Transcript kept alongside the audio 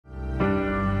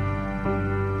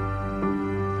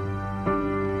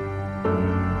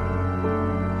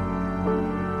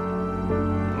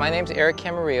My name's Eric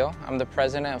Camarillo. I'm the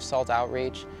president of SALT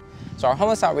Outreach. So our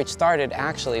homeless outreach started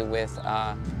actually with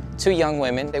two young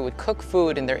women. They would cook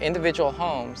food in their individual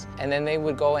homes, and then they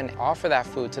would go and offer that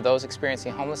food to those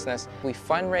experiencing homelessness. We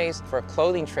fundraised for a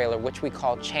clothing trailer, which we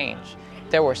call Change.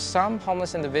 There were some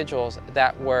homeless individuals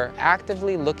that were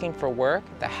actively looking for work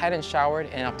that hadn't showered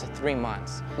in up to 3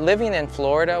 months. Living in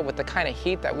Florida with the kind of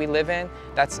heat that we live in,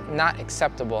 that's not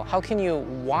acceptable. How can you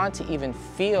want to even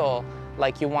feel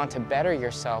like you want to better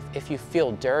yourself if you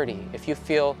feel dirty, if you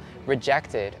feel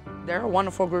rejected? They're a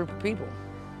wonderful group of people.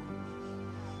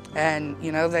 And,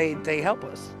 you know, they help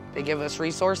us. They give us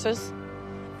resources.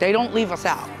 They don't leave us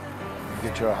out.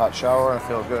 Get you a hot shower and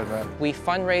feel good, man. We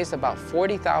fundraised about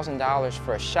 $40,000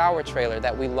 for a shower trailer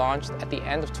that we launched at the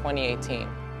end of 2018.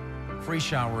 Free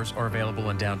showers are available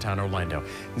in downtown Orlando.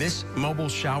 This mobile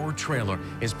shower trailer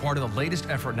is part of the latest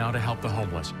effort now to help the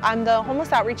homeless. I'm the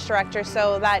homeless outreach director,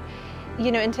 so that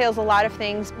entails a lot of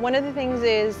things. One of the things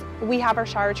is we have our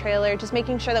shower trailer, just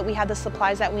making sure that we have the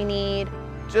supplies that we need.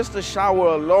 Just the shower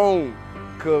alone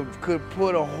could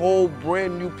put a whole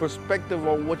brand new perspective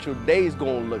on what your day is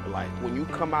gonna look like. When you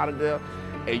come out of there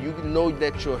and you know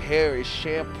that your hair is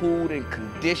shampooed and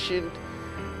conditioned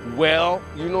well,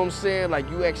 you know what I'm saying? Like,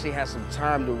 you actually have some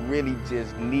time to really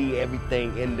just knead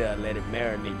everything in there and let it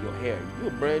marinate your hair. You're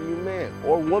a brand new man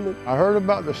or woman. I heard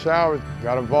about the showers,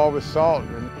 got involved with SALT,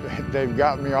 and they've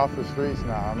got me off the streets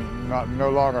now. I'm no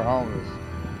longer homeless.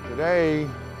 Today,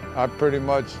 I pretty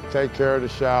much take care of the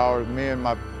showers. Me and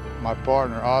my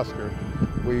partner, Oscar,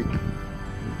 we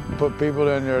put people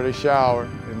in there to shower,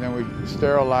 and then we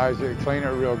sterilize it, clean it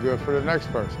real good for the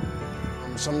next person.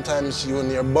 Sometimes when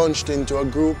you're bunched into a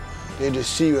group, they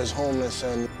just see you as homeless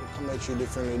and come at you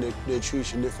differently, they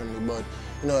treat you differently.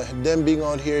 But, them being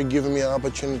out here, giving me an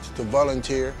opportunity to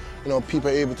volunteer, people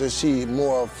are able to see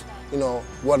more of,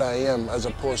 what I am as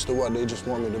opposed to what they just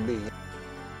want me to be.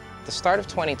 At the start of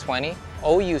 2020,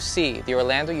 OUC, the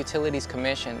Orlando Utilities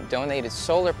Commission, donated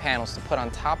solar panels to put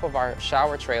on top of our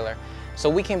shower trailer so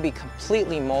we can be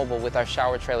completely mobile with our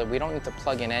shower trailer. We don't need to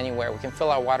plug in anywhere. We can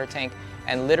fill our water tank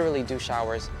and literally do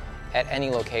showers at any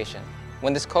location.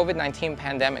 When this COVID-19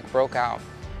 pandemic broke out,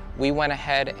 we went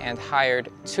ahead and hired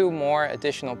 2 more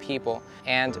additional people.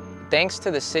 And thanks to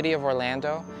the City of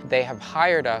Orlando, they have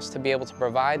hired us to be able to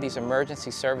provide these emergency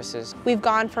services. We've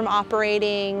gone from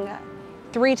operating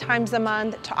 3 times a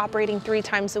month to operating 3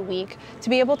 times a week to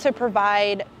be able to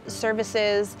provide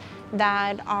services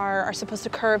that are supposed to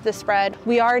curb the spread.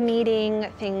 We are needing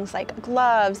things like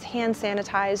gloves, hand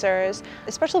sanitizers,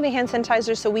 especially the hand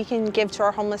sanitizers so we can give to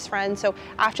our homeless friends. So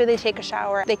after they take a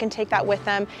shower, they can take that with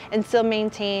them and still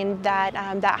maintain that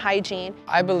hygiene.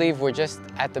 I believe we're just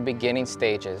at the beginning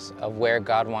stages of where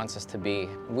God wants us to be.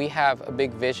 We have a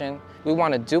big vision. We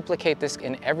want to duplicate this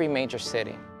in every major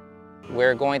city.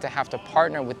 We're going to have to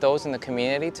partner with those in the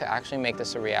community to actually make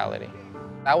this a reality.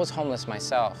 I was homeless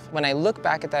myself. When I look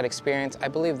back at that experience, I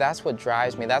believe that's what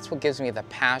drives me, that's what gives me the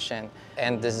passion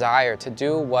and desire to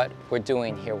do what we're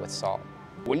doing here with SALT.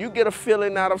 When you get a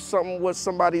feeling out of something, what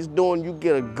somebody's doing, you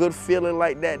get a good feeling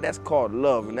like that, that's called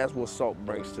love, and that's what SALT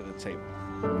brings to the table.